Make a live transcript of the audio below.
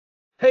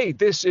Hey,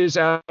 this is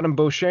Adam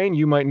Beauchesne.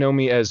 You might know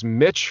me as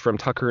Mitch from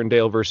Tucker and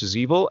Dale vs.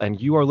 Evil,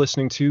 and you are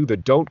listening to the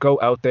Don't Go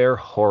Out There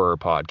Horror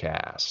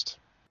Podcast.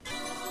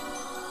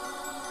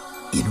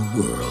 In a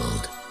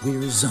world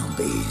where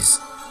zombies,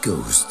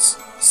 ghosts,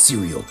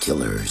 serial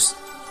killers,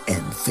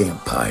 and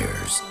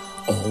vampires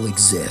all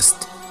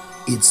exist,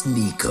 it's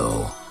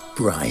Nico,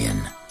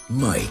 Brian,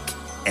 Mike,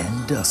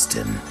 and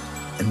Dustin,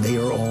 and they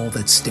are all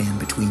that stand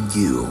between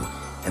you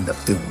and the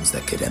films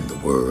that could end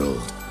the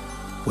world.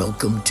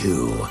 Welcome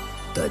to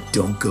the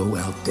Don't Go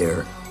Out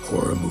There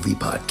Horror Movie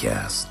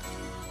Podcast.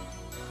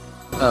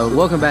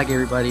 Welcome back,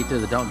 everybody, to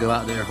the Don't Go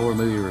Out There Horror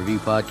Movie Review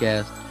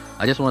Podcast.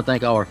 I just want to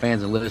thank all our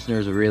fans and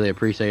listeners. We really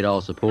appreciate all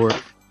the support.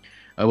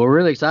 We're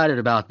really excited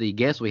about the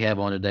guests we have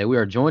on today. We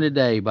are joined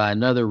today by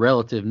another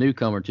relative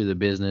newcomer to the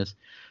business,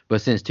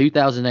 but since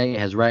 2008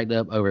 has racked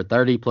up over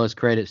 30-plus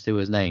credits to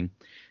his name,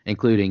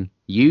 including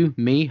You,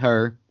 Me,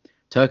 Her,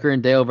 Tucker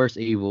and Dale vs.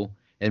 Evil,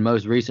 and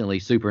most recently,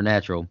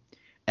 Supernatural.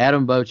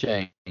 Adam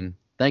Beauchesne,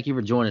 thank you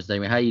for joining us today,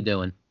 man. How you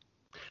doing?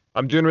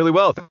 I'm doing really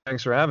well.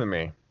 Thanks for having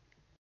me.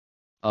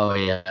 Oh,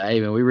 yeah. Hey,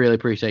 man, we really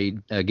appreciate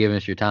you giving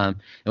us your time.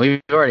 And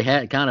we've already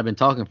kind of been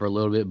talking for a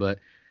little bit, but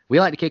we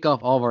like to kick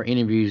off all of our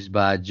interviews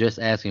by just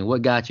asking,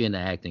 what got you into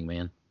acting,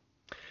 man?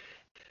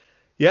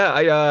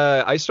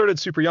 Yeah, I started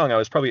super young. I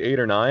was probably 8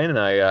 or 9, and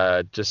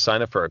I just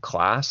signed up for a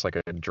class, like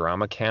a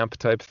drama camp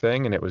type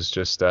thing, and it was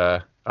just,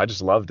 I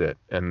just loved it.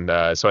 And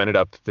so I ended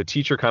up, the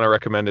teacher kind of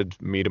recommended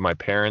me to my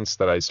parents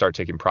that I start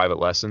taking private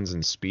lessons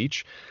in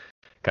speech,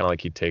 kind of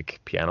like you'd take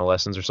piano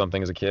lessons or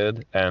something as a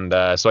kid. And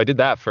so I did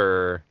that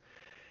for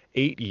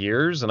 8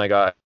 years, and I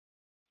got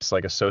this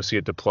like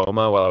associate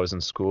diploma while I was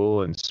in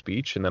school in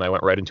speech, and then I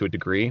went right into a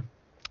degree,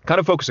 kind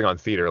of focusing on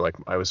theater. Like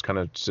I was kind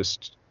of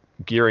just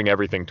gearing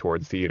everything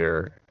toward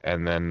theater.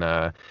 And then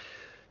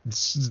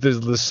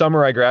the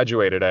summer I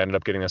graduated, I ended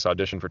up getting this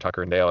audition for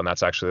Tucker and Dale, and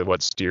that's actually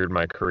what steered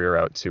my career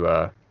out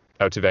to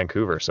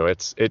Vancouver. So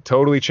it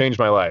totally changed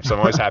my life. So I'm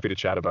always happy to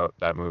chat about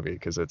that movie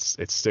because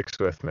it sticks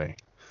with me.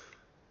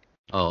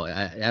 Oh,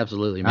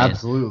 absolutely, man.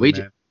 Absolutely,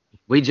 man.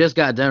 We just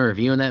got done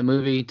reviewing that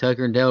movie,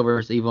 Tucker and Dale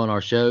vs. Evil, on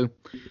our show.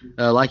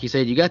 Like you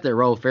said, you got that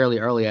role fairly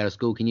early out of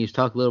school. Can you just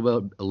talk a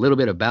little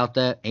bit about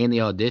that and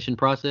the audition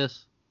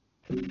process?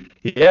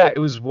 Yeah, it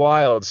was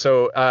wild.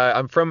 So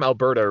I'm from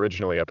Alberta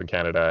originally, up in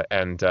Canada,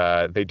 and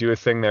they do a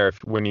thing there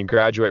when you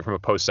graduate from a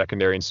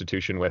post-secondary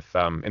institution with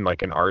in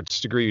like an arts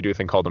degree, you do a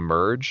thing called a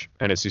merge,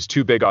 and it's these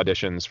two big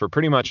auditions for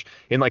pretty much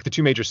in like the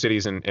two major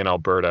cities in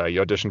Alberta. You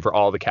audition for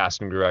all the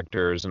casting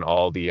directors and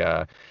all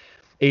the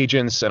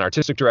agents and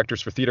artistic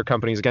directors for theater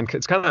companies. Again,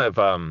 it's kind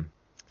of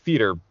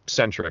theater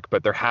centric,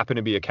 but there happened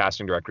to be a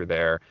casting director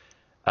there,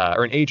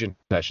 or an agent,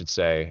 I should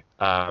say,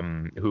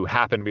 who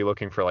happened to be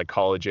looking for like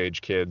college age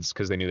kids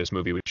because they knew this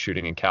movie was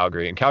shooting in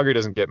Calgary. And Calgary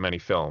doesn't get many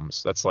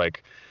films. That's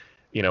like,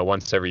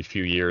 once every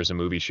few years a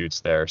movie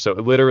shoots there. So it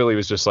literally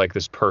was just like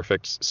this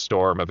perfect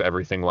storm of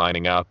everything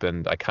lining up.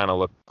 And I kind of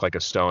looked like a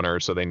stoner,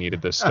 so they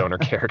needed this stoner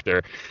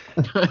character.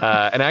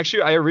 And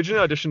actually, I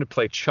originally auditioned to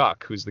play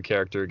Chuck, who's the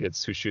character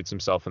who shoots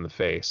himself in the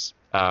face.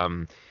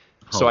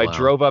 So I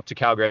drove up to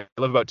Calgary.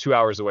 I live about 2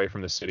 hours away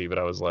from the city, but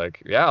I was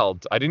like, yeah,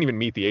 I didn't even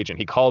meet the agent.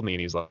 He called me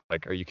and he's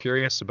like, are you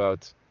curious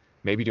about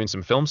maybe doing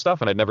some film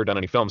stuff? And I'd never done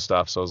any film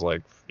stuff. So I was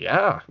like,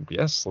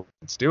 yes,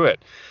 let's do it.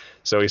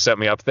 So he sent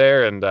me up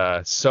there,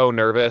 and so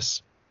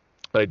nervous,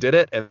 but I did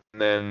it, and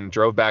then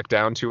drove back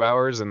down 2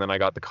 hours. And then I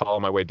got the call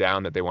on my way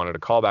down that they wanted a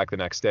call back the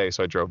next day.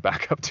 So I drove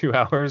back up 2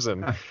 hours,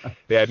 and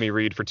they had me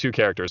read for two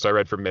characters. So I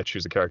read for Mitch,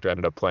 who's the character I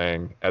ended up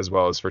playing, as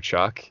well as for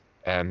Chuck.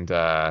 And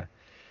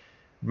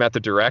met the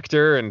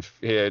director, and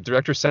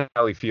director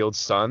Sally Field's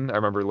son. I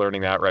remember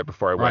learning that right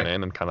before I went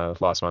in and kind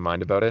of lost my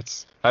mind about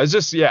it. I was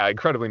just,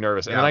 incredibly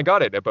nervous. And then I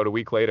got it about a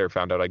week later,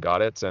 found out I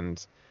got it.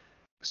 And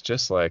it's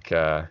just like,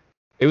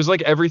 it was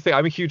like everything.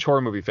 I'm a huge horror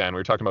movie fan. We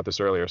were talking about this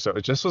earlier. So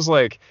it just was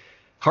like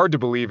hard to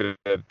believe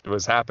it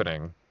was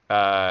happening.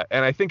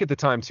 And I think at the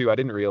time too, I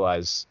didn't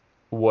realize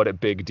what a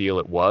big deal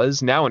it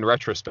was. Now in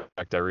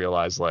retrospect, I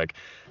realize like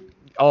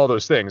all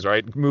those things,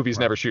 right? Movies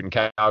never shoot in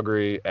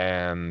Calgary,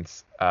 and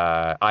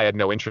I had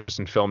no interest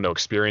in film, no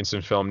experience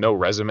in film, no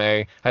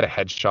resume. I had a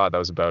headshot, that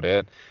was about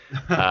it.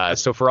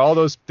 So for all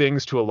those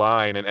things to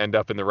align and end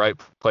up in the right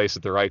place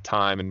at the right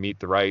time and meet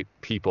the right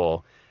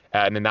people,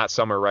 and in that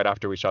summer, right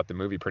after we shot the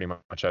movie, pretty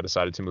much, I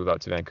decided to move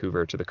out to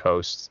Vancouver, to the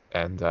coast.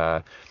 And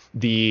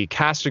the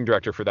casting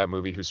director for that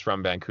movie, who's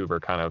from Vancouver,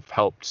 kind of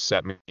helped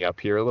set me up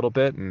here a little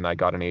bit, and I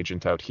got an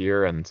agent out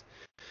here. And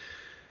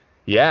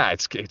yeah,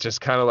 it just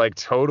kind of like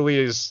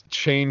totally has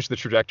changed the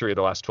trajectory of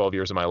the last 12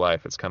 years of my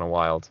life. It's kind of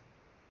wild.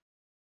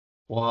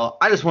 Well,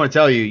 I just want to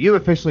tell you, you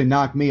officially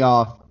knocked me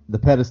off the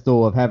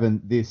pedestal of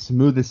having the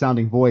smoothest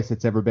sounding voice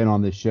that's ever been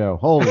on this show.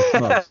 Holy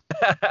smokes.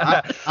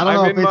 I don't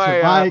know if it's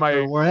your mic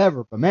or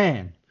whatever, but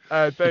man.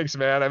 Thanks,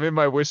 man. I'm in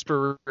my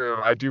whisper room.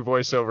 I do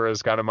voiceover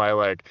as kind of my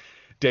like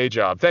day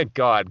job. Thank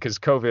God, because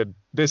COVID,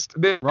 this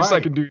I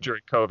can do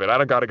during COVID. I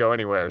don't got to go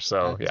anywhere.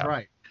 So that's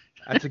right.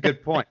 That's a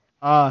good point.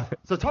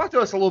 So talk to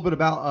us a little bit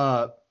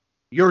about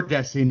your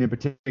death scene in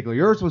particular.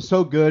 Yours was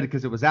so good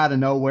because it was out of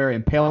nowhere,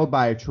 impaled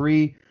by a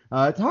tree.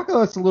 Talk to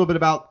us a little bit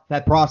about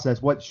that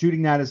process, what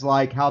shooting that is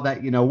like, how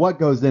that, what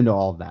goes into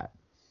all of that.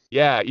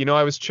 Yeah,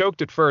 I was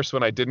choked at first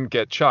when I didn't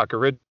get Chuck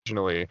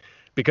originally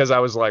because I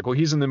was like, well,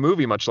 he's in the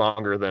movie much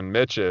longer than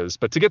Mitch is.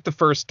 But to get the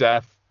first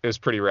death is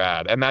pretty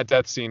rad. And that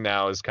death scene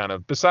now is kind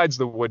of, besides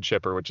the wood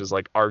chipper, which is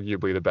like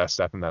arguably the best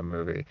death in that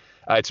movie,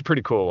 it's a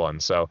pretty cool one.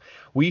 So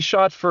we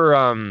shot for,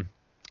 I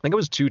think it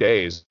was 2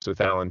 days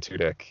with Alan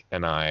Tudyk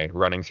and I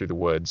running through the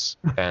woods.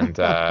 And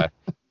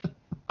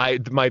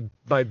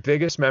my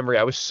biggest memory,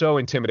 I was so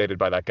intimidated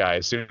by that guy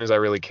as soon as I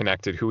really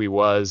connected who he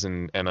was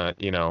and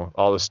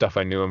all the stuff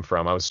I knew him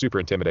from. I was super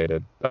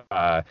intimidated.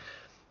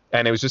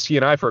 And it was just he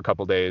and I for a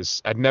couple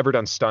days. I'd never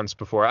done stunts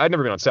before. I'd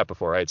never been on set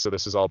before, right? So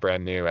this is all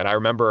brand new. And I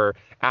remember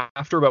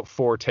after about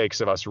 4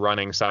 takes of us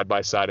running side by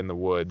side in the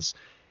woods,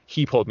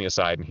 he pulled me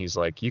aside and he's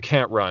like, you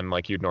can't run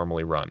like you'd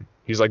normally run.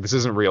 He's like, this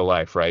isn't real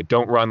life, right?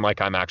 Don't run like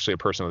I'm actually a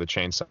person with a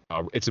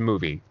chainsaw. It's a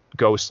movie.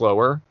 Go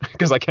slower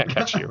because I can't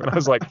catch you. And I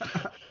was like,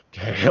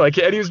 okay. Like,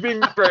 and he was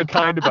being very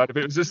kind about it.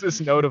 But it was just this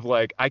note of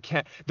like, I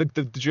can't,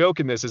 the joke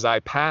in this is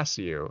I pass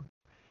you.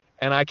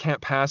 And I can't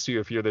pass you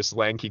if you're this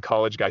lanky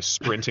college guy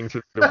sprinting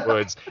through the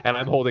woods and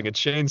I'm holding a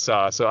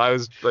chainsaw. So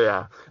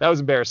that was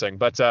embarrassing.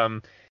 But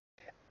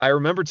I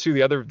remember too,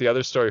 the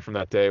other story from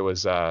that day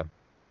was I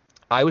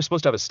was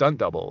supposed to have a stunt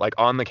double. Like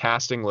on the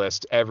casting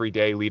list every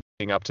day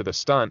leading up to the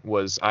stunt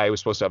I was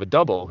supposed to have a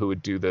double who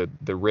would do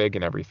the rig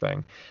and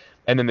everything.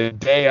 And then the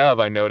day of,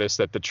 I noticed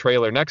that the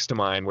trailer next to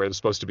mine, where it was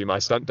supposed to be my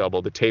stunt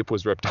double, the tape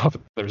was ripped off.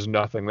 There's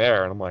nothing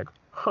there. And I'm like,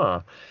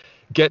 huh.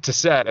 Get to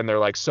set and they're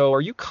like, so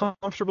are you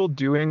comfortable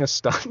doing a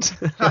stunt?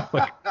 I'm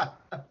like,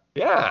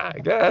 yeah, I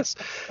guess.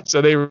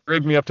 So they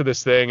rigged me up to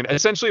this thing, and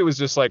essentially it was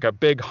just like a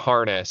big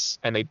harness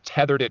and they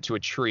tethered it to a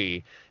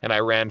tree, and I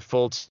ran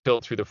full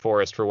tilt through the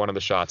forest for one of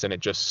the shots and it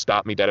just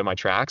stopped me dead in my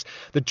tracks.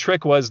 The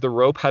trick was the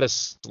rope had a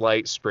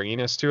slight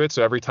springiness to it,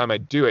 so every time I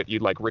do it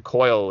you'd like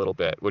recoil a little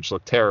bit, which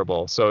looked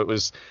terrible. So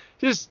it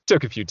just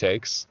took a few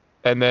takes,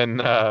 and then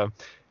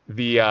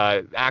the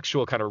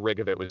actual kind of rig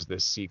of it was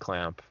this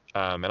C-clamp.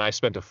 And I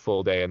spent a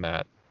full day in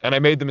that. And I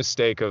made the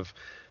mistake of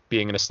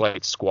being in a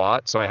slight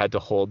squat. So I had to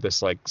hold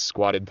this like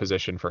squatted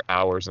position for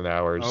hours and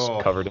hours,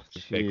 covered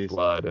in fake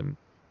blood. And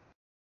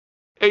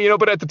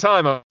but at the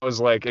time I was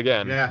like,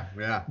 again,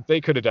 yeah,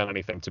 they could have done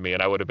anything to me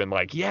and I would have been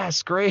like,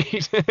 yes,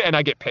 great. And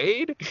I get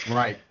paid.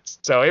 Right.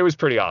 So it was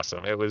pretty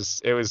awesome. It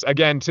was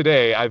again,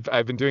 today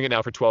I've been doing it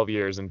now for 12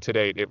 years. And to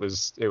date, it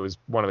was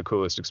one of the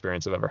coolest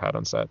experiences I've ever had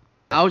on set.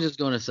 I was just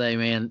going to say,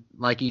 man,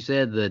 like you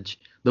said,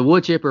 the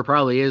wood chipper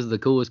probably is the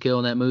coolest kill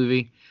in that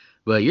movie,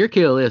 but your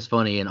kill is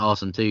funny and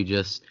awesome too.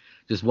 Just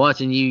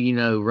watching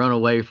you, run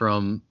away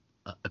from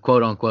a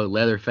quote unquote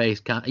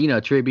Leatherface,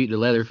 tribute to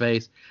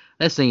Leatherface.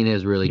 That scene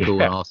is really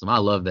cool and awesome. I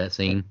love that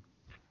scene.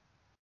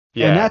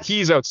 Yeah,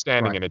 he's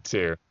outstanding in it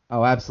too.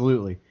 Oh,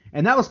 absolutely.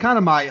 And that was kind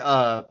of my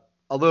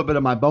a little bit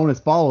of my bonus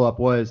follow up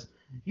was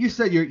you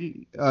said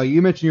you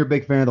mentioned you're a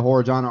big fan of the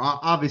horror genre.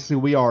 Obviously,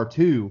 we are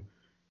too.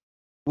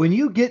 When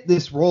you get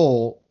this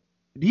role,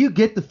 do you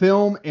get the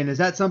film, and is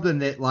that something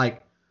that,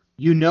 like,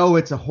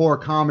 it's a horror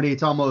comedy?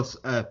 It's almost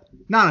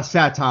not a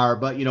satire,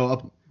 but,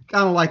 kind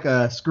of like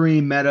a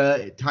Scream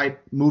meta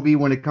type movie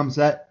when it comes to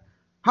that.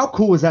 How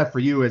cool is that for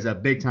you as a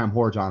big-time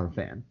horror genre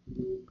fan?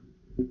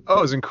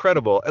 Oh, it's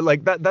incredible.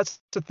 Like,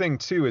 that's the thing,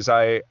 too, is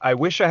I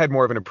wish I had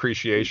more of an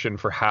appreciation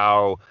for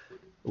how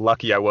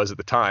lucky I was at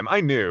the time. I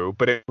knew,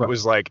 but it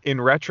was like,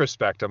 in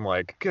retrospect, I'm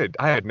like, good,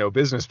 I had no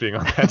business being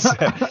on that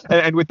set.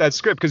 and with that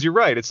script, because you're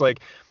right, it's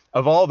like,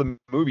 of all the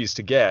movies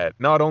to get,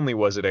 not only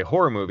was it a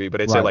horror movie,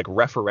 but it's a like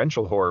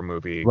referential horror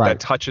movie that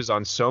touches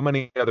on so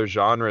many other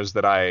genres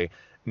that I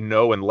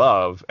know and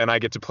love, and I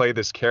get to play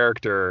this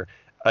character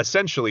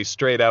essentially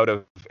straight out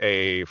of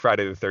a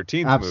Friday the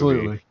 13th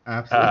movie.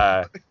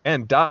 Absolutely.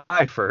 And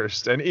die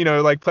first, and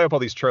like play up all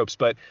these tropes.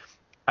 But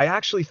I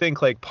actually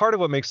think like part of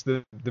what makes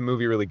the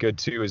movie really good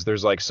too is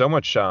there's like so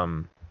much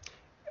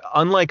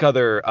unlike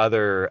other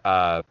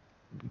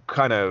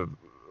kind of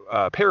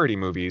parody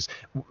movies,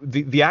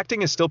 the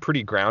acting is still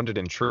pretty grounded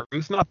in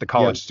truth, not the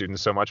college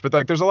students so much, but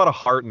like there's a lot of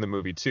heart in the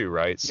movie too,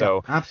 right?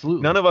 So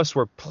absolutely, none of us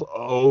were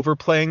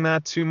overplaying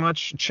that too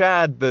much.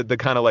 Chad, the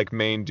kind of like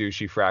main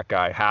douchey frat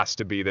guy, has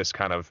to be this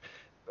kind of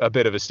a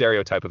bit of a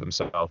stereotype of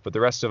himself, but the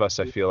rest of us,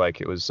 I feel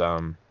like it was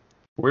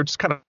we're just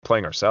kind of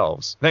playing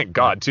ourselves. Thank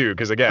God too,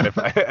 because again, if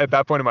at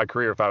that point in my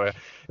career, if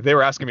they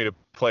were asking me to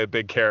play a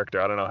big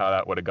character, I don't know how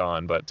that would have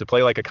gone, but to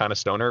play like a kind of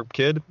stoner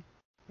kid,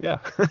 yeah.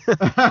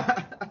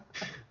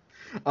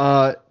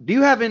 Do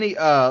you have any?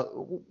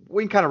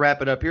 We can kind of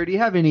wrap it up here. Do you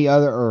have any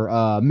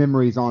other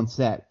memories on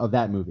set of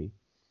that movie?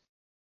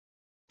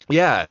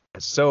 Yeah.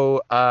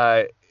 So,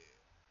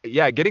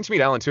 getting to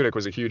meet Alan Tudyk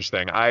was a huge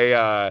thing.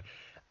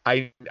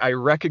 I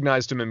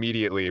recognized him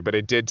immediately, but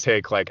it did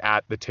take like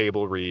at the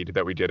table read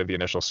that we did of the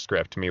initial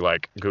script, me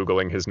like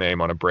Googling his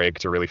name on a break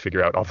to really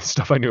figure out all the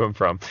stuff I knew him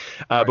from.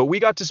 But we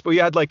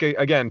had like,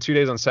 again, 2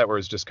 days on set where it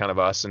was just kind of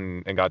us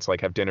and got to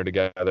like have dinner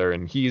together.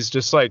 And he's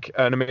just like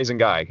an amazing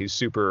guy. He's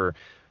super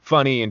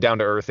funny and down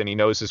to earth, and he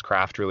knows his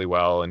craft really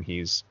well. And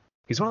he's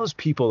one of those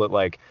people that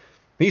like,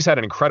 He's had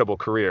an incredible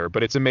career,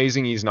 but it's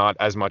amazing he's not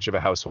as much of a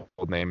household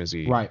name as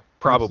he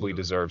probably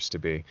deserves to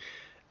be.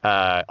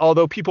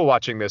 Although people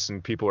watching this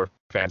and people who are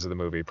fans of the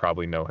movie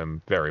probably know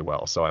him very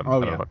well, so I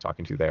don't know who I'm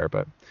talking to there.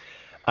 But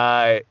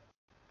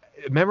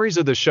memories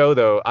of the show,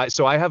 though.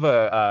 I have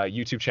a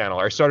YouTube channel.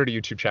 I started a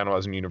YouTube channel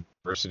as a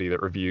university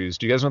that reviews.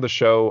 Do you guys know the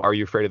show Are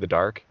You Afraid of the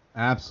Dark?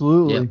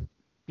 Absolutely.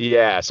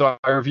 Yeah, so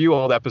I review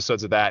old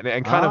episodes of that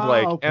and kind of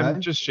like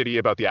am just shitty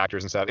about the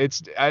actors and stuff.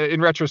 It's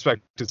in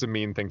retrospect, it's a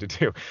mean thing to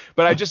do,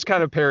 but I just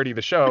kind of parody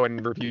the show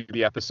and review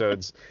the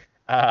episodes.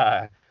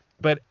 And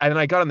then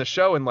I got on the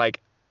show and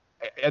like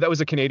that was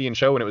a Canadian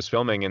show when it was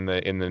filming in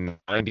the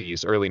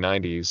 90s, early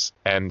 90s,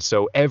 and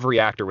so every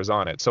actor was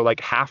on it. So like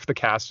half the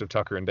cast of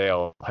Tucker and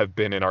Dale have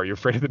been in Are You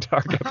Afraid of the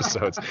Dark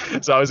episodes.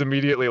 So I was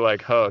immediately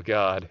like, oh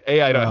god.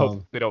 I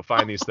hope they don't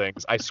find these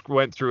things. I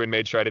went through and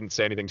made sure I didn't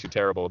say anything too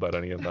terrible about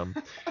any of them.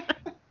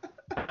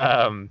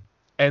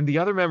 And the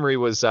other memory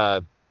was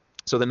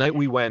so the night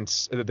we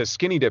went, the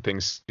skinny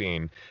dipping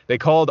scene, they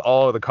called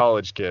all of the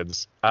college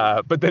kids,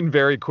 but then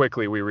very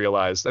quickly we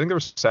realized, I think there were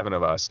 7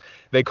 of us,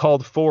 they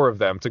called 4 of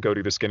them to go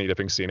do the skinny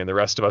dipping scene, and the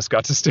rest of us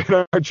got to stay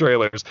in our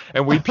trailers,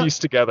 and we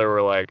pieced together,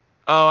 we're like,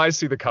 oh, I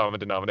see the common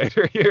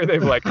denominator here.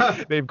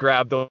 They've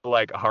grabbed the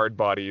like hard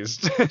bodies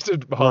to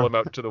haul them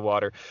out to the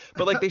water.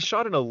 But like they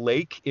shot in a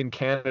lake in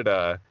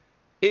Canada.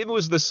 It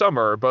was the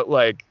summer, but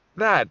like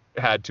that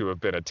had to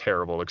have been a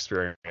terrible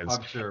experience.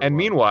 I'm sure. And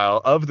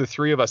meanwhile, of the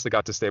 3 of us that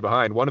got to stay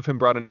behind, one of him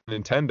brought a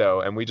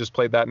Nintendo and we just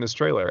played that in his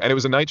trailer. And it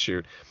was a night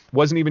shoot.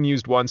 Wasn't even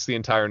used once the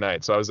entire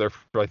night. So I was there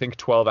for I think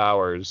 12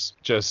 hours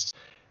just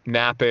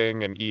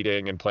napping and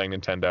eating and playing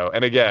Nintendo.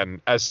 And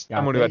again, as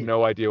someone who had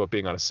no idea what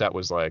being on a set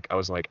was like, I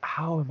was like,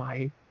 how am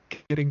I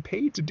getting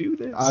paid to do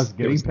this? I was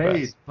getting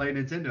paid playing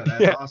Nintendo.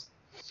 That's awesome.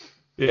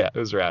 Yeah, it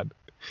was rad.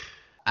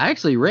 I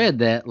actually read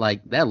that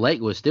like that lake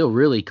was still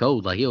really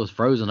cold, like it was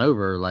frozen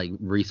over like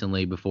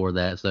recently before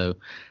that. So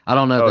I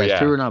don't know if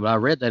that's true or not, but I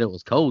read that it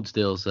was cold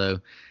still. So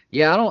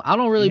yeah, I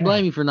don't really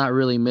blame you for not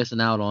really missing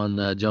out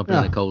on jumping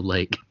in a cold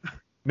lake.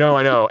 No,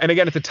 I know. And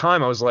again, at the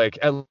time, I was like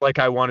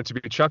I wanted to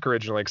be Chuck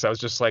originally because I was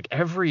just like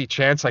every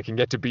chance I can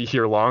get to be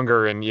here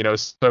longer and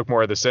soak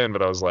more of this in.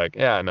 But I was like,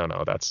 yeah,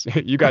 no, that's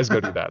you guys go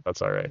do that.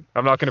 That's all right.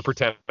 I'm not going to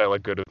pretend I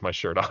look good with my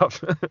shirt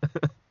off.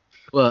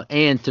 Well,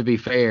 and to be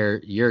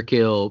fair, your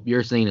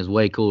scene is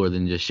way cooler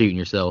than just shooting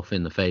yourself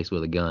in the face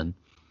with a gun.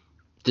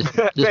 Just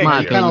my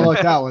opinion. Kind of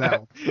lucked out with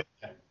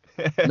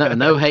that one.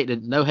 No hate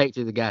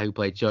to the guy who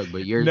played Chuck,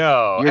 but your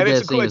and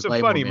it's a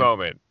funny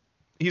moment.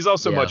 He's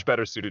also much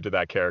better suited to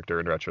that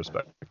character in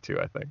retrospect too,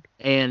 I think.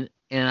 And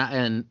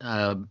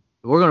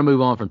we're gonna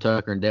move on from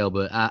Tucker and Dale,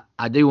 but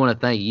I do want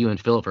to thank you and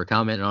Philip for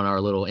commenting on our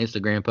little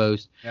Instagram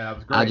post. Yeah, that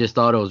was great. I just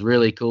thought it was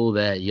really cool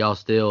that y'all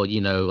still,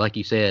 like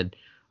you said,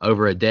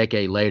 over a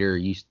decade later,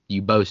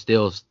 you both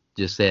still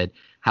just said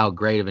how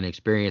great of an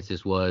experience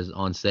this was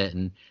on set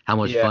and how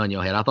much fun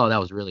y'all had. I thought that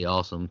was really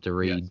awesome to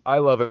read. Yes, I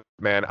love it,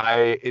 man.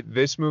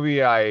 This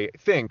movie, I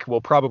think, will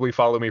probably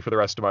follow me for the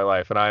rest of my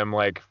life, and I am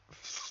like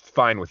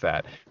fine with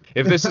that.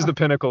 If this is the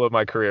pinnacle of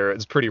my career,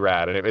 it's pretty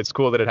rad, and it's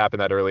cool that it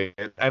happened that early.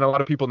 And a lot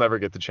of people never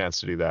get the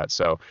chance to do that.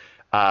 So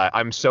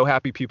I'm so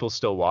happy people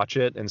still watch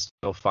it and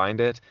still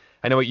find it.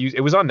 I know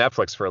it was on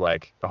Netflix for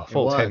like a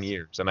full 10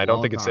 years, and I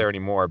don't think it's there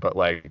anymore, but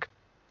like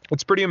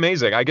it's pretty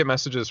amazing. I get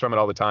messages from it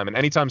all the time, and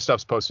anytime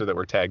stuff's posted that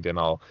we're tagged in,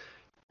 I'll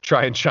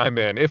try and chime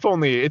in. If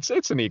only it's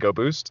an ego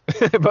boost,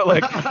 but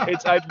like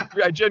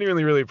I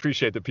genuinely really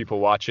appreciate that people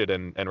watch it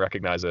and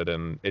recognize it,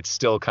 and it's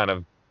still kind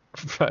of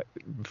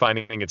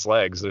finding its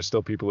legs. There's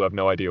still people who have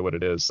no idea what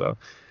it is. So,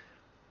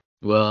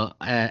 well,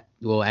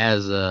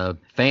 as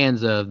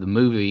fans of the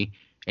movie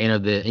and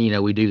of the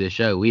we do the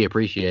show, we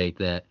appreciate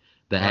that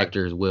the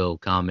actors will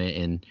comment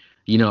and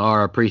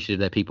are appreciative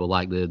that people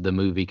like the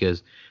movie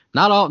because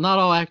not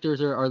all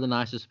actors are the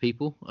nicest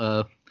people.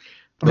 But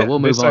we'll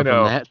move on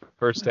from that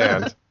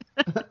firsthand.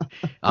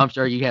 I'm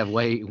sure you have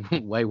way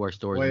worse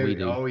stories than we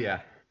do. Oh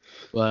yeah.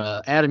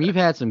 Well, Adam, you've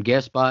had some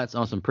guest spots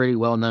on some pretty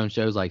well-known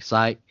shows like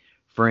Psych,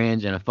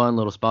 Fringe, and a fun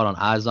little spot on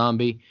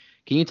iZombie.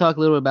 Can you talk a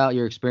little bit about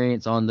your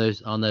experience on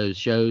those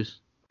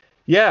shows?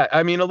 Yeah,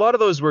 I mean, a lot of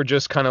those were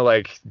just kind of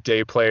like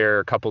day player,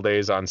 a couple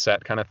days on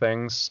set kind of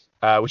things,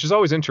 which is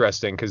always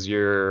interesting because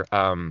you're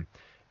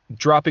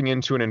dropping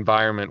into an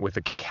environment with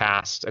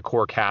a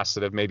core cast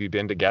that have maybe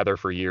been together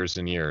for years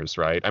and years,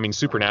 right? I mean,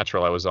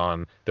 Supernatural, I was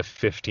on the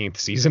 15th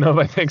season of,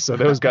 I think, so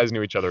those guys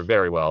knew each other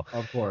very well.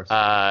 Of course.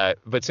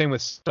 But same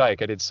with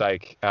Psych. I did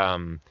Psych.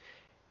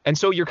 And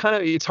so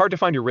it's hard to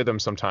find your rhythm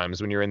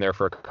sometimes when you're in there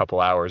for a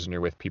couple hours and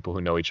you're with people who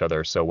know each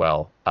other so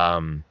well.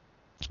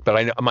 But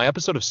I know my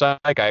episode of Psych,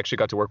 I actually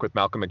got to work with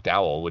Malcolm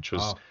McDowell, which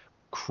was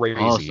crazy.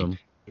 Awesome.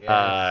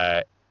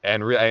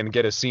 And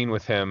get a scene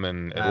with him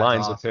and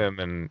lines with him,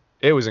 and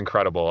it was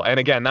incredible. And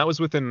again, that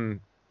was within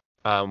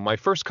my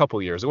first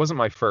couple years. It wasn't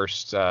my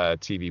first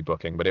TV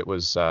booking, but it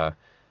was that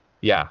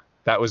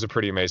was a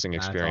pretty amazing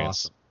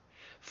experience. Awesome.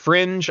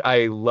 Fringe,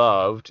 I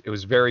loved. It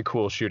was very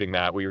cool shooting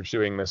that. We were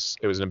doing this.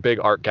 It was in a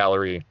big art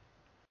gallery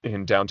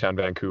in downtown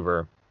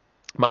Vancouver.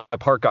 My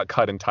part got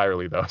cut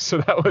entirely though, so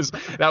that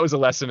was a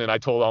lesson. And I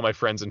told all my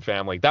friends and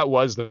family that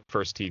was the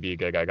first TV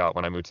gig I got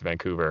when I moved to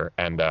Vancouver,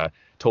 and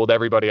told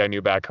everybody I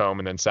knew back home,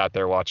 and then sat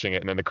there watching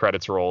it, and then the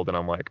credits rolled, and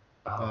I'm like,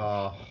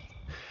 oh.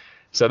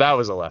 So that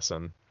was a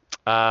lesson.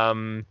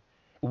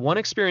 One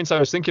experience I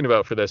was thinking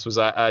about for this was,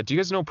 do you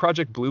guys know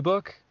Project Blue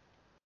Book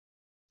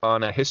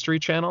on a History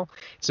Channel?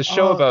 It's a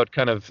show about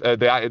kind of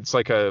it's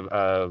like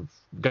a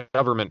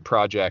government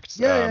project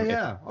in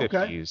the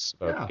 50s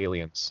of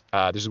aliens.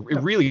 There's a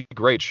really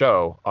great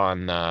show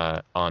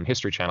on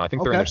History Channel. I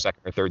think they're in their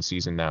second or third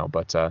season now,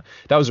 but that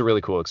was a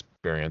really cool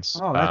experience.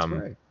 Oh, that's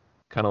great.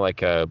 Kind of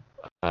like a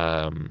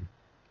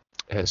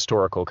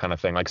historical kind of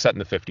thing, like set in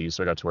the 50s,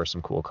 so I got to wear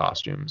some cool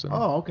costumes. And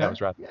that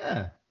was rad.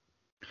 Yeah.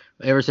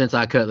 Ever since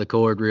I cut the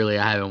cord, really,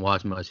 I haven't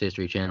watched much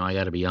History Channel. I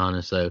got to be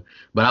honest. So,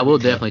 but I will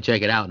definitely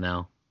check it out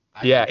now.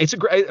 Yeah, it's a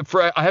great.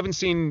 I haven't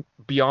seen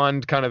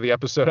beyond kind of the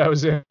episode I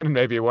was in,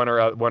 maybe one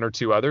or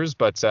two others,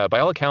 but by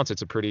all accounts,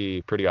 it's a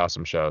pretty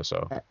awesome show.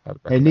 So,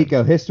 hey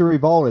Nico, History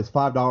Vault is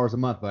 $5 a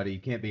month, buddy. You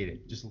can't beat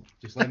it. Just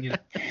letting you know.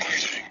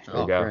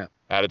 There you go. Crap.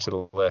 Add it to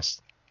the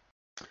list.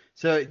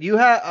 So you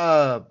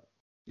have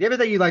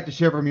everything you'd like to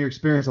share from your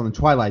experience on the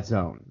Twilight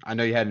Zone. I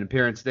know you had an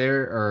appearance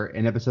there or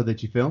an episode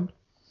that you filmed.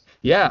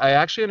 Yeah, I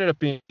actually ended up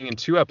being in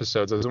 2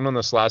 episodes. I was on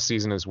this last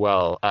season as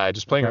well,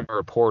 just playing a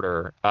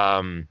reporter.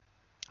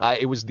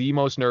 It was the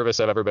most nervous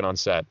I've ever been on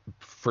set,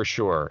 for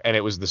sure. And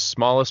it was the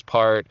smallest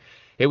part.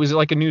 It was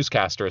like a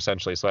newscaster,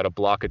 essentially. So I had a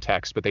block of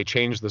text, but they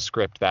changed the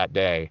script that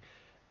day.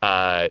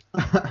 And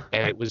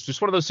it was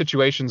just one of those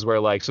situations where,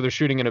 like, so they're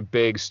shooting in a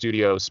big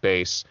studio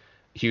space,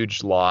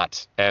 huge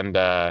lot, and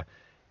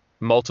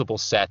multiple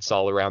sets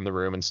all around the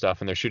room and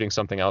stuff. And they're shooting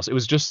something else. It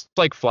was just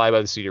like fly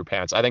by the seat of your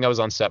pants. I think I was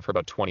on set for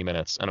about 20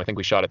 minutes. And I think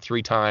we shot it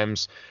 3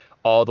 times.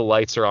 All the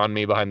lights are on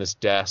me behind this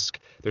desk.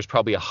 There's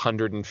probably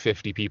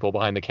 150 people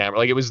behind the camera.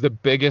 Like, it was the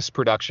biggest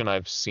production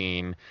I've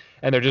seen.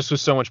 And there just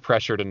was so much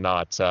pressure to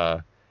not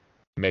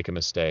make a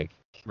mistake.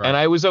 Right. And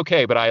I was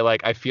okay, but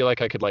I feel like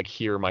I could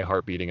hear my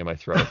heart beating in my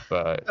throat.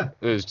 It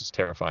was just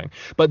terrifying.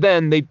 But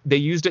then they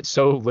used it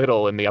so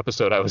little in the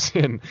episode I was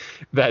in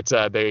that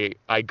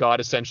I got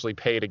essentially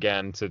paid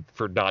again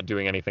for not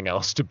doing anything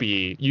else to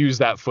use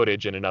that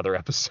footage in another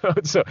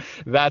episode. So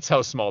that's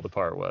how small the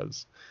part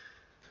was.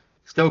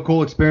 Still a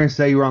cool experience.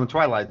 Say you were on the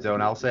Twilight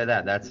Zone. I'll say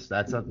that. That's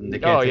something they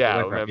can't take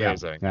away from.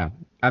 Amazing. Yeah,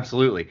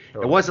 absolutely.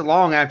 Totally. It wasn't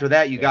long after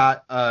that you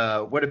got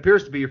what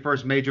appears to be your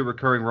first major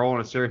recurring role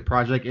in a series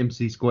project,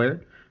 MC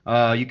Squared.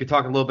 You could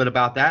talk a little bit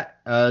about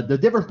that. The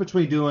difference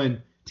between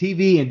doing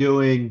TV and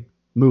doing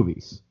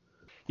movies.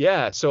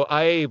 Yeah, so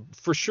I,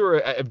 for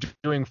sure, am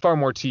doing far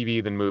more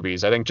TV than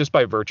movies. I think just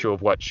by virtue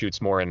of what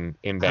shoots more in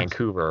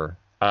Vancouver.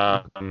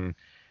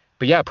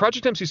 But yeah,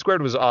 Project MC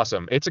Squared was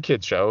awesome. It's a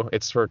kids show.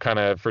 It's for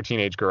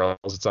teenage girls.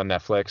 It's on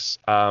Netflix.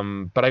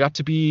 But I got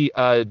to be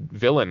a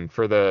villain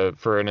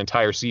for an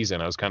entire season.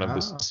 I was kind of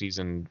this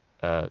season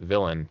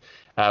villain,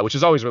 which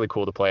is always really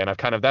cool to play. And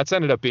that's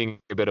ended up being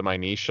a bit of my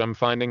niche. I'm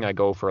finding I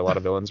go for a lot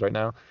of villains right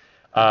now.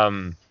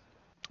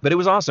 But it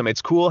was awesome.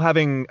 It's cool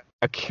having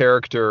a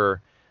character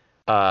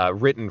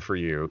written for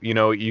you. You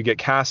know, you get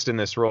cast in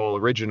this role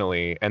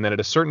originally, and then at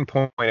a certain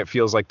point it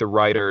feels like the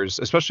writers,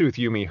 especially with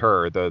You, Me,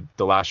 Her, the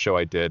last show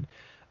I did,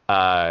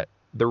 the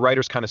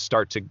writers kind of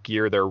start to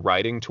gear their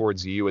writing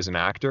towards you as an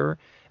actor,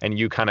 and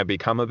you kind of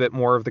become a bit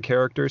more of the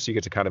character, so you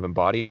get to kind of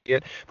embody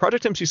it.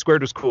 Project MC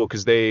Squared was cool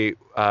because they,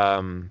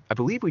 I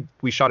believe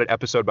we shot it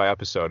episode by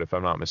episode, if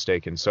I'm not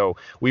mistaken. So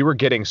we were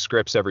getting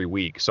scripts every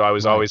week. So I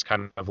was always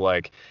kind of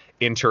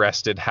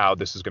interested how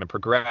this is going to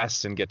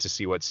progress and get to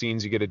see what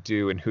scenes you get to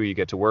do and who you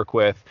get to work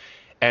with.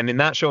 And in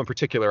that show in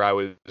particular, I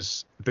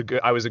was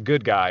a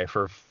good guy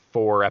for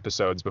 4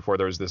 episodes before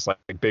there was this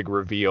big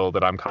reveal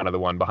that I'm kind of the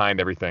one behind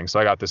everything. So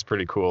I got this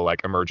pretty cool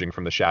emerging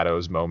from the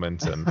shadows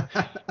moment, and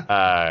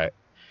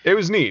it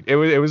was neat. It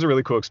was a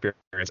really cool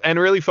experience and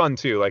really fun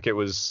too. It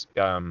was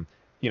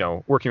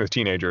working with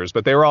teenagers,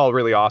 but they were all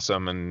really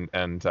awesome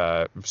and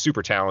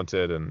super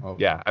talented. And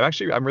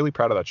I'm really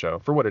proud of that show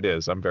for what it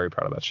is. I'm very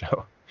proud of that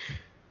show.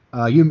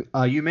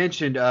 You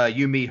mentioned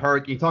You, Me, Her.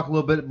 Can you talk a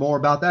little bit more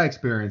about that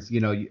experience?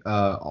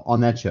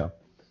 On that show.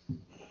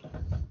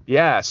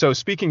 Yeah. So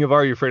speaking of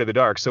Are You Afraid of the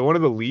Dark? So one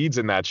of the leads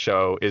in that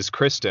show is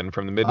Kristen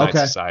from the Midnight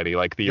Society,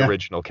 the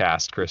original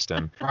cast,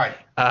 Kristen. Right.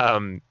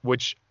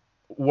 Which,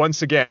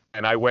 once again,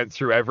 I went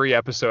through every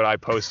episode I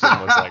posted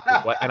and was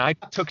like, what? And I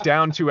took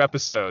down 2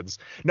 episodes,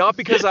 not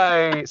because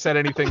I said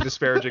anything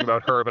disparaging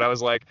about her, but I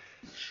was like,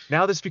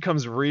 now this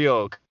becomes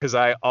real, because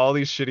all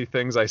these shitty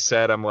things I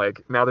said, I'm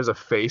like, now there's a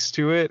face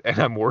to it, and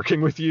I'm working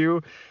with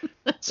you.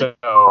 So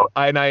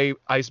I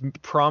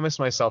promised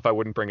myself I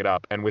wouldn't bring it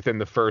up, and within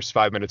the first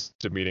 5 minutes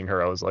of meeting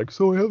her, I was like,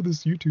 so I have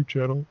this YouTube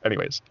channel.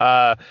 Anyways,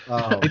 I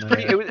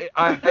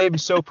am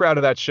so proud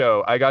of that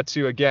show. I got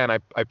to, again,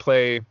 I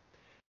play.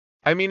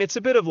 I mean, it's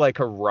a bit of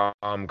a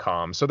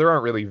rom-com, so there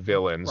aren't really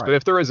villains. Right. But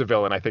if there is a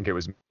villain, I think it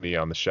was me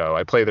on the show.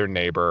 I play their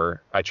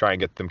neighbor. I try and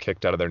get them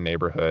kicked out of their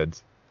neighborhood.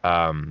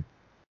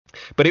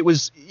 But it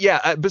was,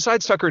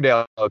 besides Tucker and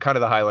Dale, kind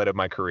of the highlight of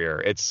my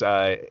career. It's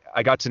I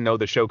got to know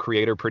the show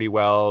creator pretty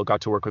well,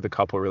 got to work with a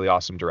couple of really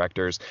awesome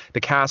directors.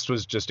 The cast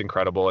was just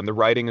incredible, and the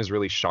writing is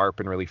really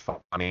sharp and really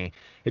funny.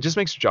 It just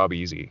makes the job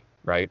easy,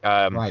 right?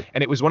 Right.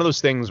 And it was one of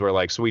those things where,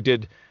 like, so I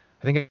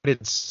think I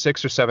did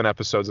 6 or 7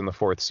 episodes in the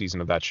 4th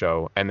season of that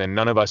show, and then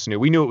none of us knew.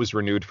 We knew it was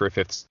renewed for a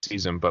 5th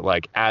season, but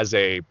like as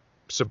a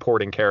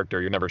supporting character,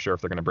 you're never sure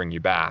if they're going to bring you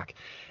back.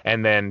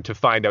 And then to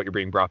find out you're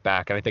being brought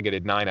back, and I think I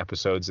did 9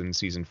 episodes in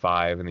season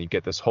 5, and then you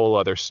get this whole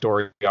other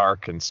story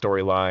arc and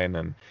storyline,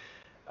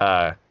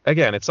 and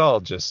again, it's all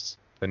just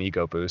an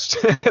ego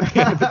boost at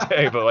the end of the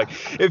day. But like,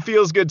 it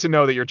feels good to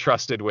know that you're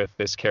trusted with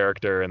this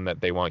character and that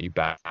they want you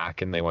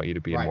back and they want you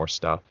to be in more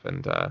stuff.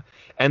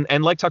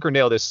 And like Tucker and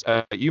Dale, this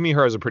You, Me,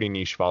 Her has a pretty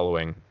niche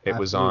following. It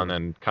was on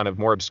and kind of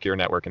more obscure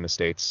network in the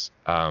States.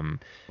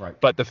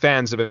 But the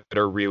fans of it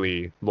are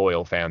really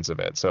loyal fans of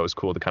it. So it was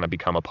cool to kind of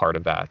become a part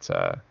of that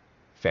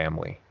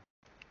family.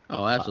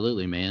 Oh,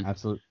 absolutely, man.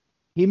 Absolutely.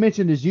 He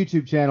mentioned his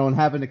YouTube channel and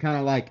having to kind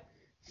of like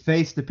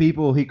face the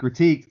people he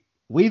critiqued.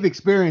 We've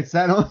experienced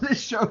that on this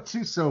show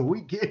too, so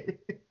we get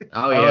it.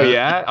 Oh, yeah. Oh,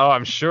 yeah? Oh,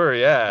 I'm sure,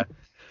 yeah.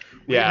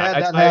 Yeah,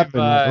 that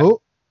happened.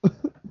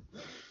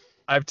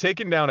 I've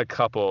taken down a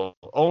couple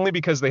only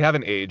because they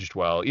haven't aged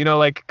well. You know,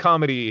 like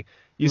comedy,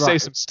 you say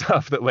some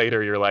stuff that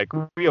later you're like,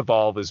 we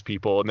evolve as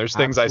people, and there's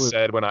things I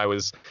said when I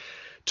was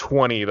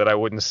 20 that I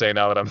wouldn't say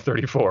now that I'm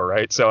 34,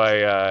 right? So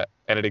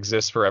and it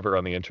exists forever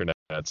on the internet,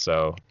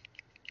 so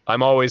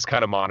I'm always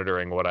kind of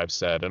monitoring what I've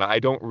said, and I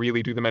don't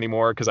really do them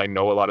anymore because I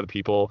know a lot of the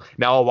people.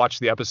 Now I'll watch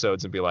the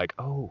episodes and be like,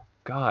 oh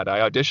God,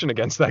 I auditioned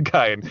against that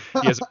guy and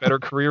he has a better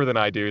career than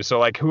I do. So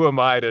like, who am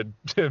I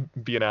to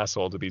be an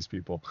asshole to these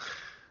people?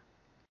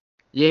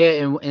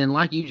 Yeah, and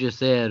like you just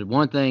said,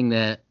 one thing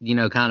that, you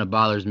know, kind of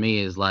bothers me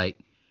is like,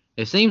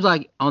 it seems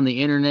like on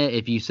the internet,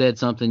 if you said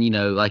something, you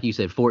know, like you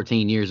said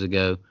 14 years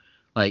ago,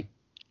 like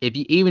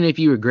even if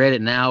you regret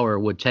it now or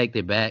would take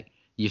it back,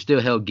 you're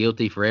still held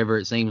guilty forever.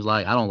 It seems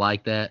like. I don't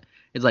like that.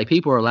 It's like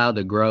people are allowed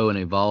to grow and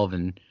evolve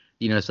and,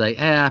 you know, say,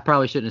 I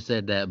probably shouldn't have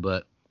said that,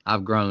 but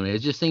I've grown. It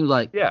just seems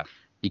like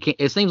you can't.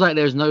 It seems like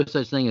there's no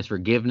such thing as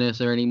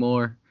forgiveness or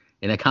anymore,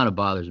 and it kind of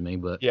bothers me.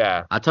 But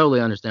yeah, I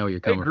totally understand where you're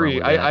coming from.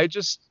 With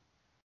that.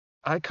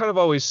 I kind of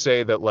always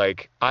say that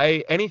like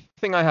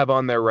anything I have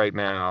on there right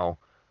now,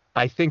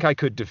 I think I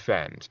could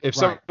defend. If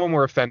someone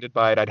were offended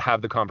by it, I'd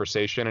have the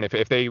conversation. And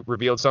if they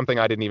revealed something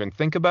I didn't even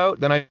think about,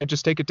 then I'd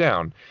just take it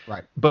down.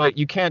 Right. But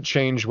you can't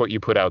change what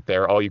you put out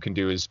there. All you can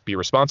do is be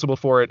responsible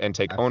for it and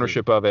take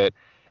ownership of it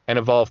and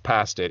evolve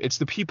past it. It's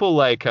the people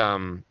like,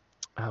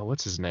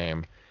 what's his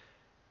name?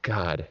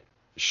 God,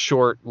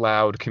 short,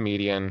 loud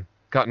comedian.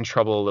 Got in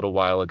trouble a little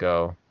while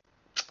ago.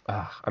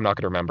 I'm not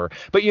going to remember.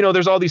 But, you know,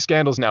 there's all these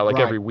scandals now. Like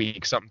every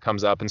week something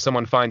comes up and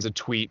someone finds a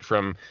tweet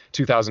from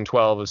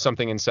 2012 of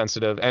something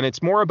insensitive. And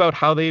it's more about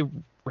how they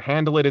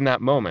handle it in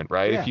that moment,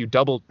 right? Yeah, if you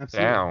double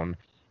down,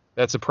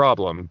 that's a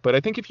problem. But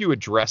I think if you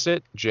address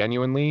it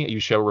genuinely, you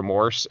show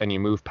remorse and you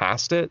move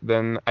past it,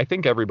 then I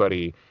think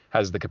everybody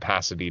has the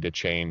capacity to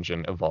change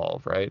and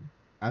evolve, right?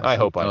 Absolutely. I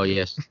hope I do.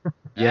 Yes.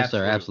 Yes,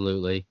 sir.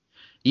 Absolutely.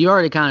 You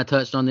already kind of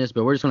touched on this,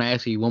 but we're just going to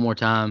ask you one more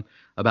time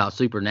about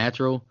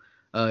Supernatural.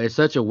 It's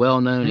such a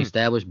well-known,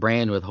 established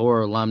brand with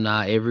horror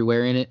alumni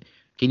everywhere in it.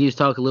 Can you just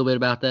talk a little bit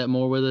about that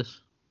more with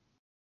us?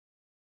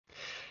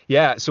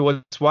 Yeah, so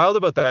what's wild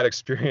about that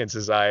experience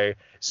is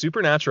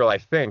Supernatural, I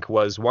think,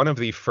 was one of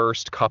the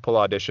first couple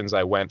auditions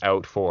I went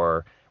out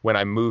for when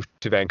I moved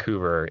to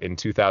Vancouver in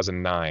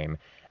 2009.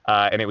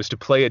 And it was to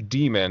play a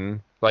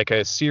demon, like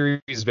a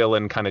series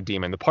villain kind of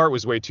demon. The part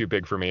was way too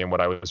big for me and what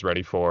I was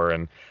ready for,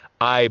 and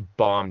I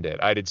bombed it.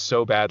 I did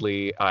so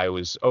badly. I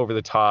was over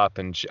the top,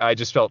 and I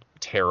just felt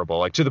terrible,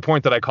 like to the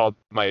point that I called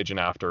my agent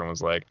after and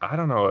was like, I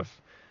don't know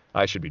if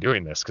I should be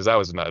doing this because that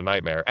was a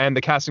nightmare. And the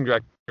casting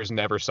directors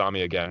never saw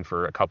me again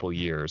for a couple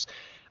years.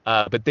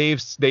 But they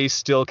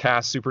still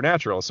cast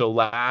Supernatural. So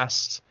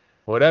last,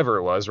 whatever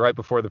it was, right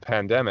before the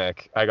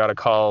pandemic, I got a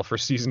call for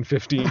season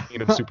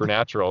 15 of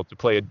Supernatural to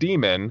play a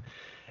demon.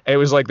 It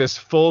was like this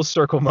full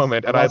circle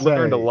moment, and I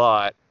learned a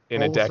lot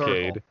in a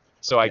decade. Circle.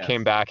 So I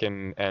came back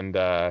and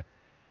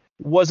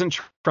wasn't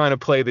trying to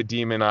play the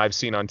demon I've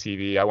seen on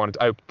TV.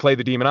 I play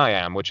the demon I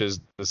am, which is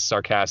the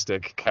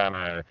sarcastic, kind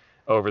of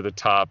over the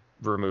top,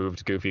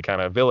 removed, goofy kind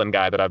of villain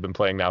guy that I've been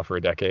playing now for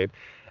a decade.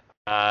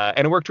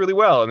 And it worked really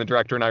well. And the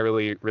director and I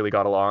really, really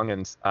got along.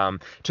 And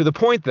to the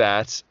point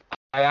that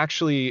I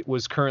actually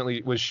was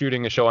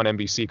shooting a show on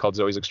NBC called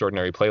Zoe's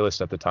Extraordinary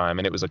Playlist at the time.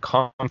 And it was a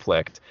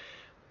conflict.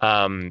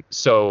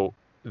 So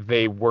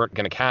they weren't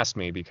going to cast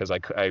me because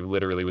I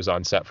literally was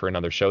on set for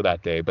another show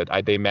that day, but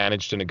they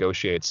managed to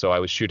negotiate. So I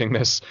was shooting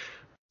this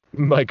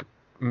like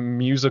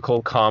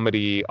musical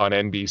comedy on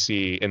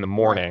NBC in the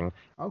morning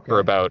for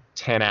about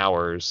 10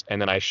 hours. And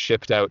then I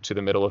shipped out to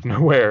the middle of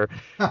nowhere,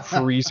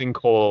 freezing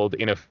cold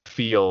in a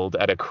field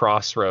at a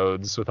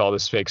crossroads with all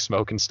this fake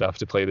smoke and stuff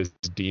to play this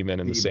demon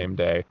in the same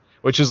day,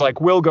 which is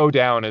like, will go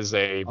down as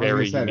a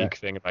very unique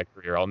thing in my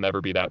career. I'll never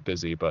be that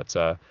busy, but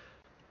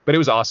it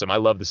was awesome. I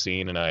love the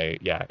scene, and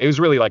it was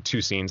really like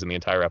 2 scenes in the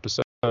entire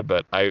episode.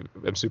 but I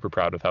am super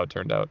proud of how it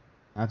turned out.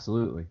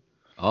 Absolutely.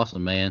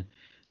 Awesome, man.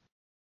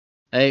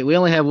 Hey, we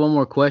only have one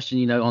more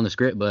question, on the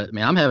script, but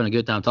man, I'm having a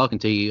good time talking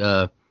to you.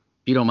 If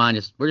you don't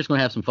mind, we're just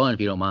gonna have some fun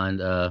if you don't mind.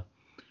 One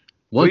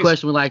Please.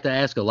 question we like to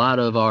ask a lot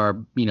of our,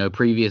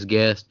 previous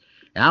guests,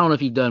 and I don't know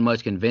if you've done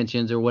much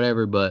conventions or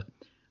whatever, but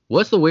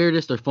what's the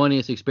weirdest or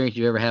funniest experience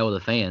you've ever had with a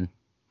fan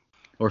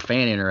or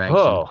fan interaction?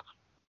 Oh,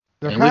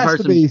 there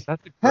has to be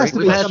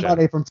question.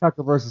 Somebody from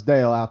Tucker versus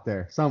Dale out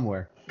there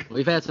somewhere.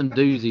 We've had some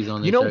doozies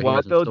on this You know show.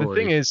 what, though? The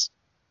thing is,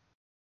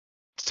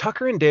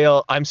 Tucker and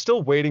Dale, I'm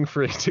still waiting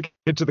for it to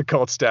get to the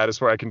cult status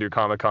where I can do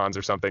Comic-Cons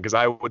or something, because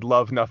I would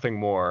love nothing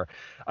more.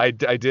 I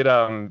did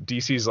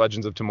DC's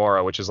Legends of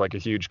Tomorrow, which is like a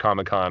huge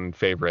Comic-Con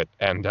favorite,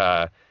 and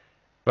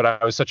but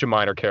I was such a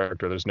minor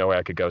character, there's no way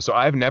I could go. So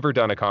I've never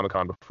done a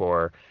Comic-Con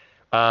before.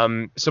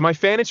 So my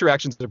fan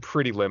interactions are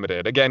pretty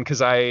limited. Again,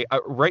 because I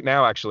right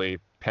now, actually,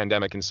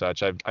 pandemic and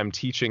such, I'm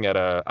teaching at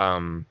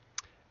a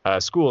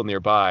school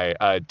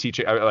nearby,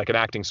 teaching like an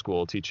acting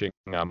school, teaching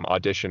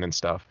audition and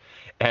stuff.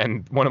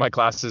 And one of my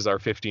classes are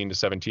 15 to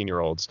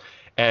 17-year-olds.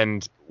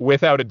 And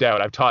without a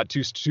doubt, I've taught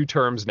two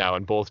terms now,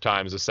 and both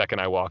times, the second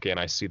I walk in,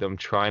 I see them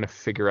trying to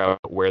figure out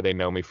where they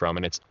know me from,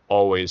 and it's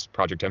always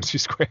Project MC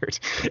Squared.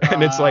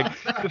 And it's like,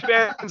 the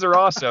fans are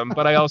awesome,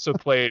 but I also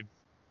played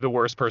the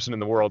worst person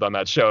in the world on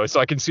that show, so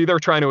I can see they're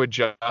trying to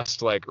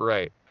adjust, like,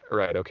 right,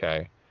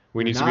 okay.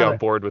 We need to be on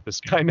board with this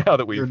guy now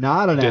that we've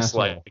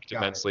disliked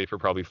immensely for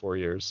probably 4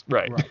 years.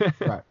 Right.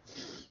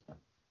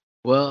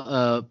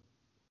 Well,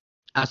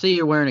 I see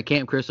you're wearing a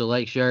Camp Crystal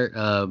Lake shirt.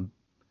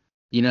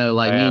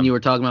 Like me and you were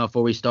talking about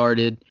before we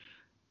started.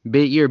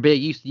 You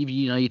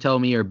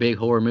told me you're a big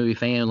horror movie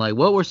fan. Like,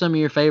 what were some of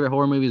your favorite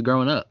horror movies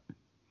growing up?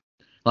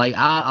 Like,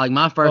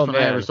 my first one I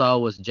ever saw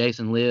was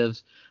Jason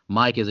Lives.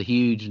 Mike is a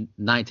huge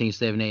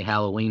 1978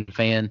 Halloween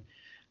fan.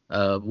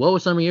 What were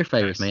some of your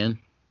favorites, man?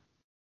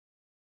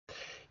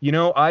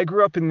 I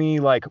grew up in the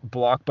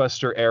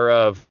Blockbuster era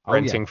of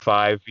renting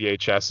 5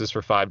 VHSs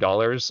for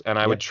 $5, and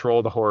I would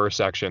troll the horror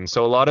section.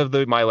 So a lot of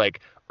my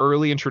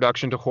early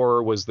introduction to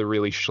horror was the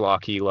really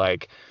schlocky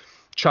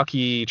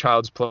Chucky,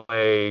 Child's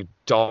Play,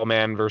 Doll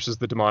Man versus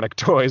the Demonic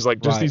Toys,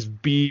 these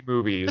B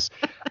movies.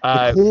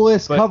 The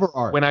coolest cover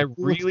art. When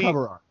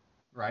cover art,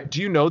 right?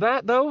 Do you know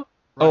that though?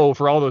 Right. Oh,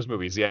 for all those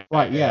movies, yeah.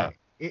 Right, yeah.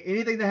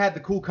 Anything that had the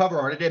cool cover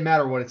art, it didn't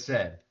matter what it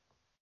said.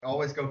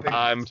 Always go pick.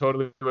 I'm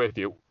totally with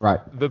you. Right.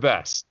 The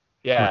best.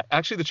 Yeah. Right.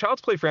 Actually, the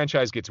Child's Play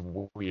franchise gets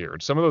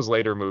weird. Some of those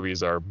later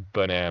movies are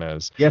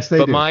bananas. Yes, they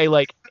do. But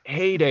my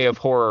heyday of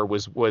horror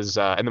was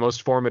and the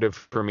most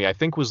formative for me, I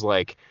think, was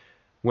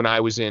when I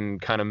was in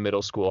kind of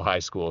middle school, high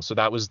school. So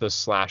that was the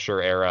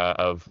slasher era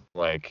of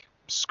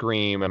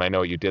Scream, and I Know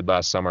What You Did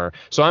Last Summer.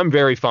 So I'm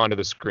very fond of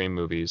the Scream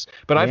movies.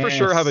 But I for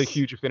sure have a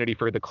huge affinity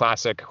for the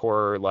classic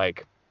horror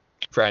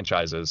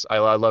franchises. I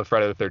love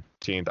Friday the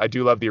 13th. I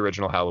do love the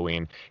original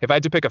Halloween. If I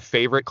had to pick a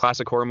favorite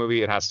classic horror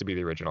movie, it has to be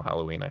the original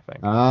Halloween, I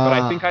think. But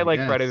I think I like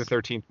Friday the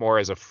 13th more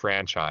as a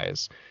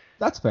franchise.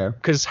 That's fair.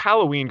 Because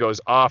Halloween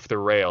goes off the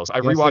rails. I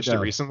rewatched it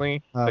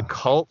recently. The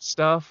cult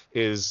stuff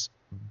is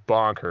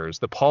bonkers.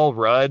 The Paul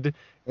Rudd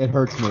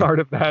part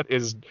of that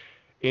is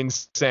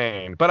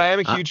insane. But I am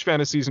a huge fan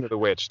of Season of the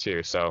Witch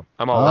too, so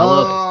I'm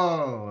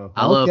all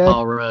I love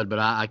Paul Rudd, but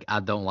I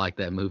don't like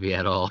that movie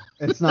at all.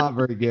 It's not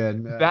very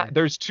good.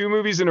 There's 2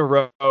 movies in a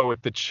row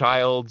with the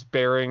child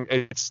bearing.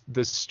 It's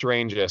the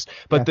strangest.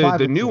 But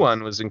the new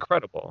one was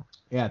incredible.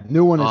 Yeah, the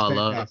new one is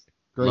fantastic.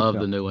 Love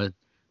the new one.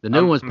 The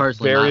new one's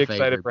personally very my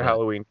excited favorite, for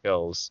Halloween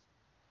Kills.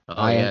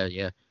 Oh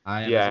yeah.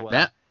 I am as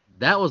well.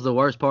 That was the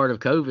worst part of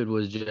COVID,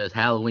 was just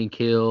Halloween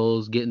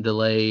Kills getting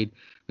delayed.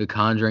 The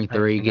Conjuring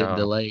 3 getting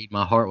delayed.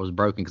 My heart was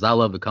broken because I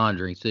love The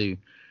Conjuring too.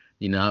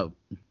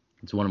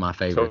 It's one of my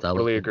favorites.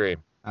 Totally agree.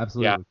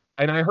 Absolutely. Yeah.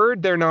 And I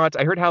heard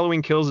I heard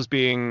Halloween Kills is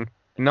being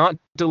not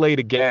delayed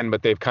again,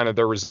 but they're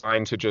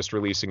resigned to just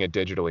releasing it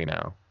digitally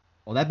now.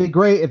 Well, that'd be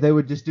great if they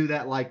would just do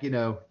that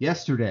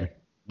yesterday.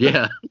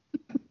 Yeah.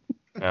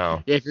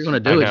 No. Yeah, if you're gonna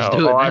do it, just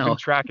do it now. I've been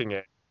tracking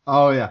it.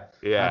 Oh yeah.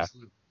 Yeah.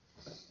 Absolutely.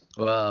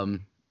 Well,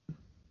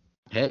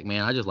 heck,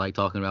 man, I just like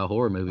talking about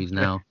horror movies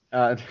now.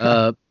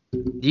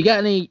 You got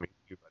any?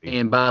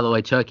 And by the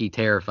way, Chucky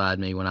terrified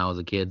me when I was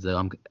a kid.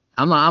 So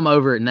I'm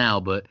over it now,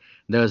 but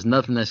there's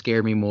nothing that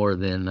scared me more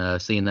than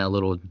seeing that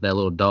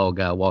little dog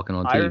guy walking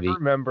on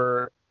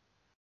TV.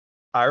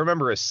 I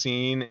remember a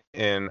scene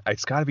in,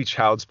 it's got to be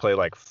Child's Play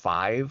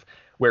 5,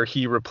 where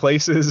he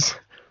replaces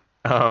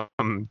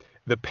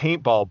the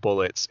paintball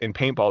bullets in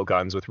paintball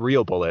guns with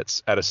real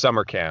bullets at a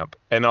summer camp,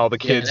 and all the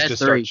kids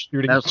just start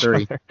shooting each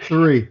other.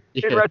 3.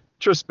 In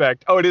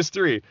retrospect, it is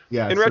 3.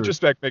 Yeah. In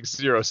retrospect, makes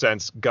 0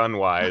 sense gun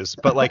wise,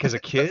 but as a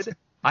kid,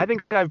 I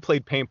think I've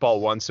played paintball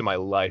once in my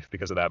life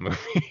because of that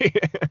movie.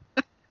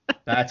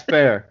 That's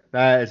fair.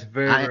 That is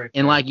very fair.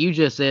 And like you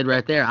just said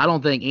right there, I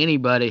don't think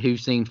anybody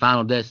who's seen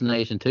Final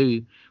Destination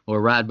 2 will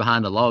ride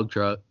behind a log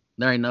truck.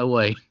 There ain't no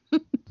way.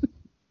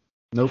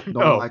 Nope,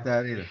 don't like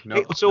that either.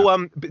 Nope. Hey,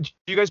 so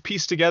you guys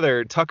piece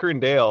together, Tucker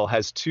and Dale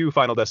has 2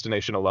 Final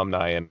Destination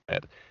alumni in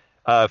it.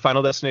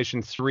 Final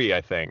Destination 3,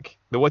 I think.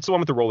 What's the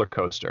one with the roller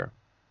coaster?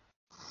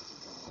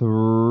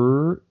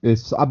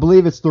 I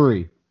believe it's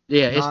 3.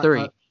 Yeah, it's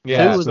 3.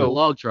 Yeah, 2 was the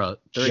log truck.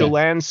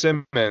 Shalane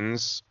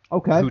Simmons,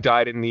 okay, who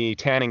died in the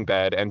tanning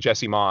bed, and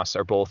Jesse Moss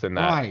are both in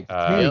that. Right.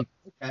 Yep.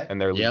 Okay. And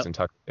they're leads in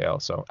Tucker Dale.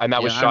 So, and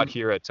that was shot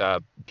here at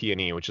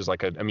P&E, which is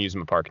like an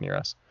amusement park near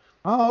us.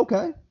 Oh,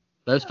 okay.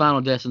 Those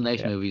Final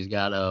Destination movies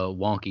got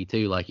wonky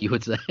too, like you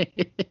would say.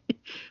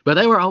 But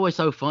they were always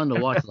so fun to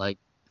watch. Like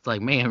it's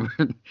like, man,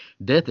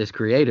 death is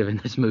creative in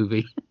this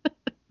movie.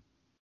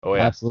 Oh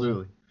yeah,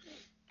 absolutely.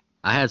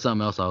 I had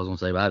something else I was gonna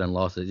say, but I done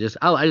lost it.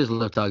 I just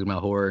love talking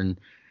about horror, and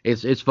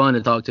it's fun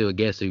to talk to a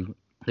guest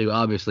who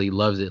obviously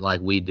loves it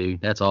like we do.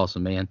 That's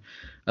awesome, man.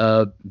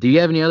 Do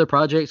you have any other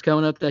projects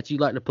coming up that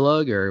you'd like to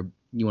plug, or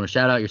you want to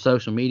shout out your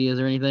social medias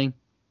or anything?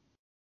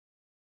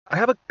 I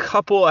have a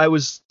couple. I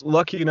was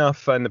lucky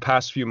enough in the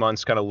past few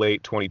months, kind of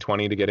late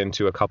 2020, to get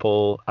into a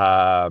couple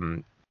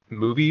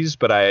movies,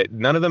 but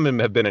none of them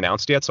have been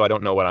announced yet, so I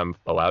don't know what I'm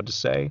allowed to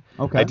say.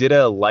 Okay. I did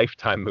a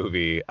Lifetime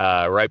movie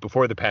right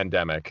before the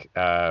pandemic,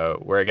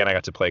 where again I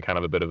got to play kind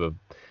of a bit of a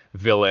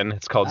villain.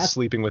 It's called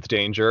Sleeping with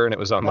Danger, and it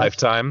was on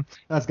Lifetime.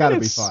 That's got to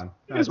be fun.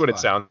 It is what it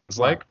sounds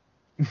like.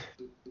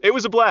 It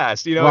was a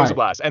blast, it was a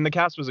blast, and the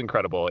cast was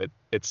incredible.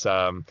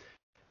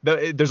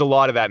 There's a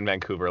lot of that in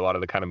Vancouver, a lot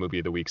of the kind of movie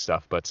of the week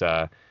stuff, but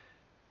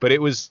it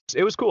was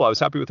cool. I was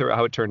happy with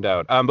how it turned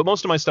out. But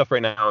most of my stuff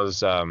right now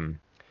is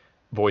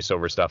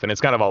voiceover stuff, and it's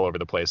kind of all over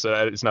the place.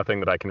 It's nothing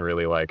that I can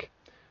really like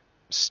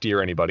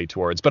steer anybody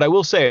towards. But I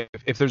will say,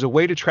 if there's a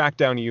way to track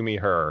down Yumi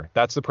Her,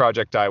 that's the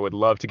project I would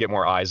love to get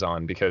more eyes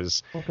on,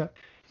 because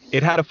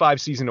it had a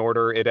 5-season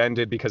order. It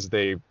ended because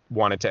they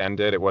wanted to end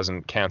it. It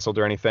wasn't canceled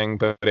or anything.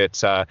 But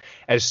it's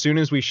as soon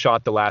as we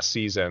shot the last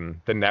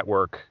season, the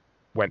network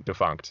went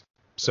defunct.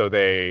 So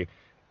there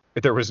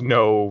was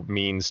no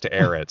means to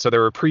air it. So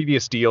there were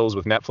previous deals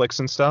with Netflix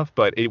and stuff,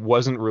 but it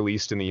wasn't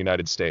released in the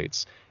United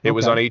States. It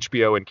was on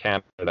HBO in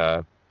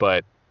Canada,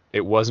 but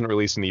it wasn't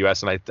released in the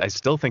US, and I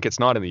still think it's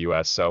not in the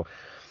US. So if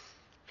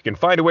you can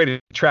find a way to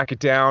track it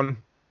down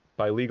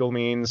by legal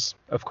means,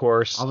 of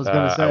course, I was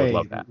going to say, I would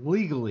love that.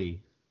 Legally.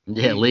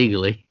 Yeah,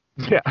 legally.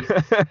 Yeah.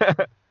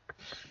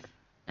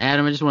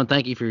 Adam, I just want to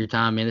thank you for your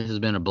time, man. This has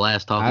been a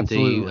blast talking to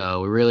you.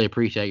 We really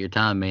appreciate your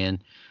time,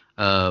 man.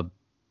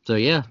 So,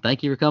 yeah,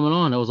 thank you for coming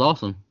on. That was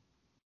awesome.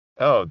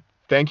 Oh,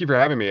 thank you for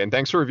having me, and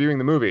thanks for reviewing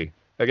the movie.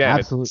 Again,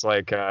 Absolutely. It's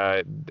like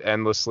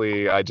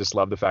endlessly. I just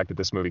love the fact that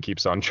this movie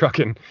keeps on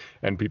trucking,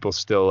 and people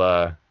still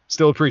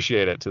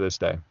appreciate it to this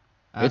day.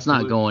 Absolutely. It's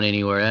not going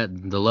anywhere.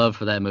 The love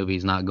for that movie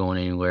is not going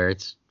anywhere.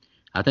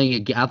 I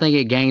think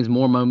it gains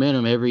more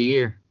momentum every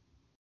year.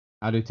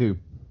 I do too.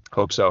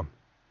 Hope so.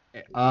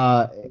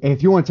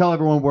 If you want to tell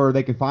everyone where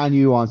they can find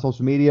you on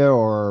social media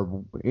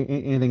or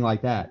anything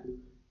like that.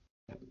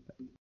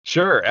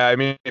 Sure. I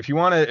mean, if you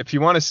want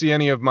to see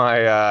any of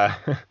my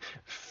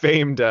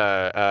famed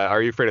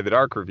Are You Afraid of the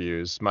Dark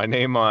reviews, my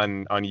name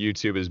on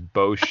YouTube is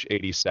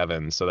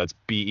Beauch87, so that's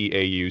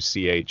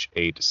BEAUCH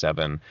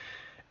 87.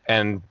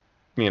 And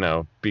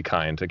be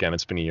kind. Again,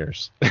 it's been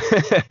years.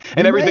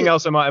 And everything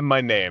else in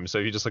my name. So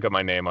if you just look up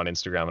my name on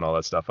Instagram and all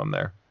that stuff, I'm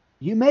there.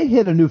 You may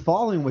hit a new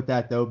following with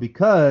that, though,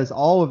 because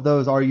all of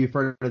those Are You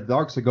Afraid of the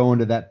Darks are going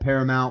to that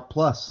Paramount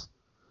Plus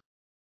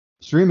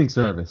streaming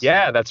service.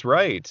 Yeah, that's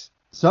right.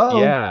 So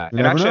yeah,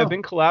 and actually I've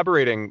been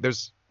collaborating.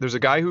 There's a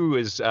guy who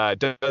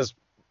does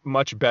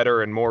much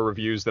better and more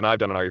reviews than I've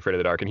done on Are You Afraid of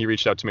the Dark, and he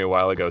reached out to me a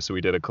while ago, so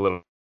we did a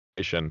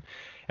collaboration.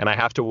 And I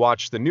have to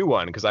watch the new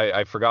one because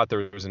I forgot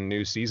there was a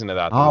new season of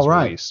that was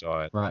released.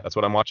 So that's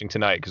what I'm watching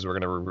tonight, because we're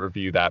going to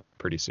review that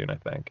pretty soon, I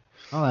think.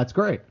 Oh, that's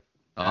great.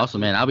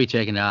 Awesome, man. I'll be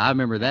checking it out. I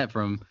remember that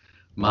from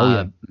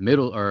my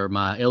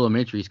my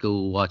elementary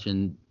school,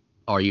 watching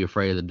Are You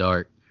Afraid of the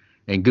Dark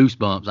and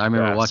Goosebumps. I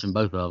remember watching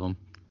both of them.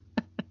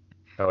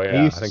 Oh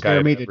yeah, I think I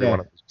have every one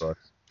of those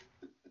books.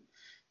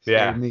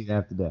 Yeah. Me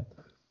after death.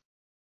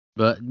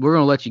 But we're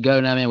gonna let you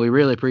go now, man. We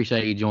really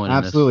appreciate you joining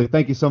us. Absolutely.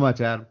 Thank you so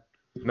much, Adam.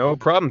 No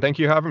problem. Thank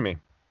you for having me.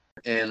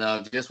 And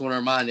just want to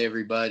remind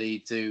everybody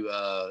to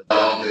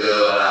don't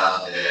go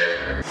out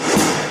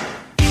there.